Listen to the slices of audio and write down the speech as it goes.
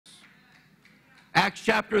Acts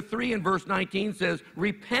chapter 3 and verse 19 says,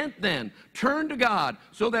 repent then, turn to God,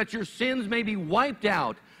 so that your sins may be wiped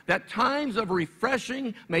out, that times of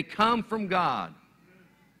refreshing may come from God.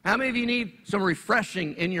 How many of you need some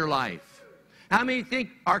refreshing in your life? How many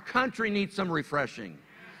think our country needs some refreshing?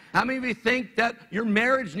 How many of you think that your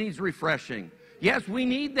marriage needs refreshing? Yes, we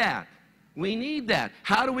need that. We need that.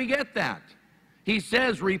 How do we get that? He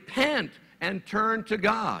says, repent and turn to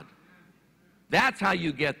God. That's how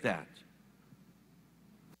you get that.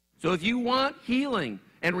 So if you want healing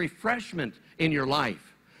and refreshment in your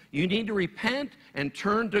life, you need to repent and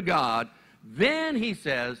turn to God. Then, he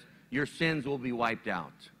says, your sins will be wiped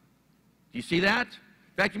out. Do you see that?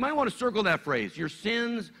 In fact, you might want to circle that phrase. Your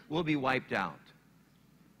sins will be wiped out.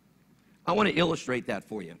 I want to illustrate that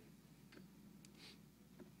for you.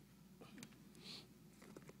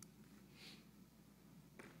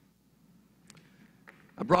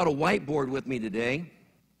 I brought a whiteboard with me today.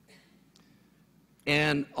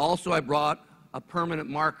 And also I brought a permanent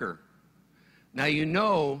marker. Now you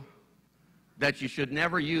know that you should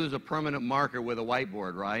never use a permanent marker with a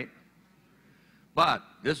whiteboard, right? But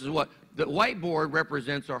this is what, the whiteboard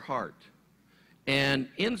represents our heart. And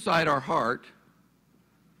inside our heart,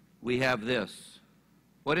 we have this.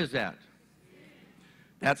 What is that?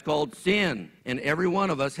 That's called sin. And every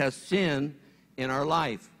one of us has sin in our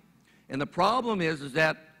life. And the problem is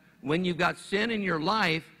that when you've got sin in your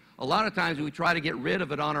life, a lot of times we try to get rid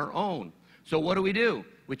of it on our own. So what do?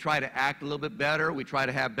 We try to act a little bit better. We try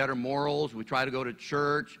to have better morals. We try to go to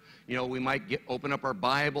church. You know, we might open up our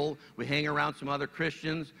Bible. We hang around some other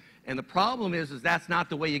Christians. And the problem is that's not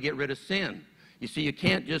the way you get rid of sin. You see, you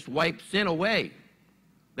can't just wipe sin away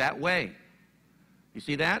that way. You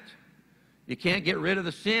see that? You can't get rid of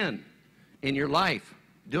the sin in your life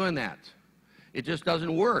doing that. It just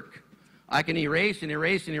doesn't work. I can erase and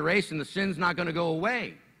erase and erase, and the sin's not going to go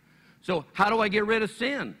away. So how do I get rid of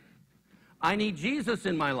sin? I need Jesus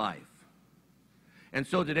in my life. And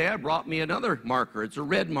so today I brought me another marker. It's a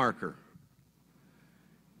red marker.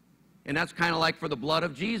 And that's kind of like for the blood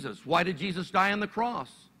of Jesus. Why did Jesus die on the cross?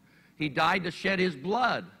 He died to shed his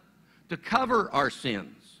blood to cover our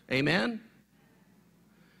sins. Amen?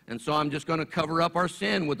 And so I'm just going to cover up our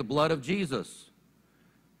sin with the blood of Jesus.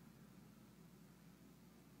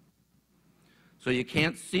 So you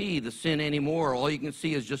can't see the sin anymore. All you can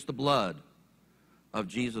see is just the blood of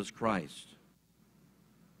Jesus Christ.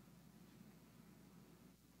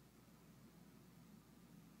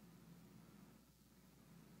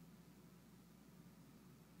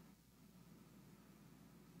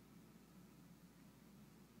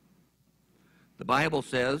 The Bible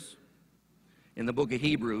says in the book of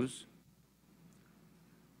Hebrews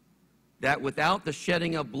that without the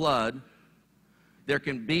shedding of blood, there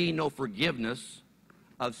can be no forgiveness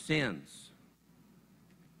of sins.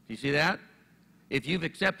 Do you see that? If you've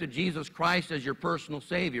accepted Jesus Christ as your personal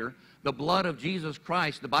Savior, the blood of Jesus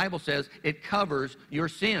Christ, the Bible says, it covers your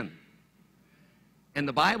sin. And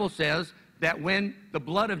the Bible says that when the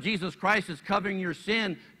blood of Jesus Christ is covering your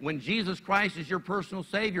sin, when Jesus Christ is your personal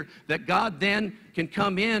Savior, that God then can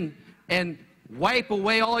come in and wipe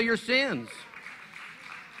away all your sins.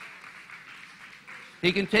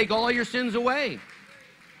 He can take all your sins away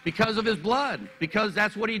because of his blood, because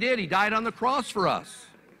that's what he did. He died on the cross for us.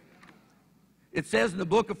 It says in the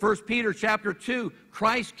book of 1 Peter chapter 2,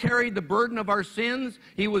 Christ carried the burden of our sins.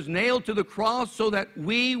 He was nailed to the cross so that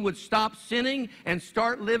we would stop sinning and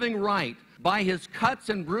start living right. By his cuts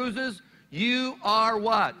and bruises, you are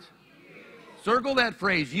what? Circle that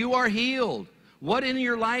phrase. You are healed. What in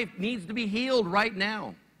your life needs to be healed right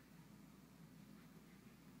now?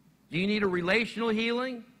 Do you need a relational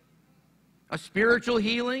healing? A spiritual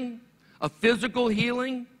healing? A physical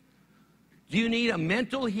healing? Do you need a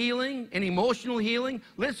mental healing? An emotional healing?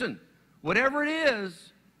 Listen, whatever it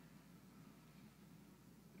is,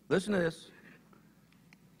 listen to this.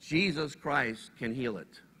 Jesus Christ can heal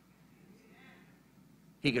it.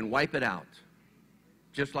 He can wipe it out.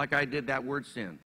 Just like I did that word sin.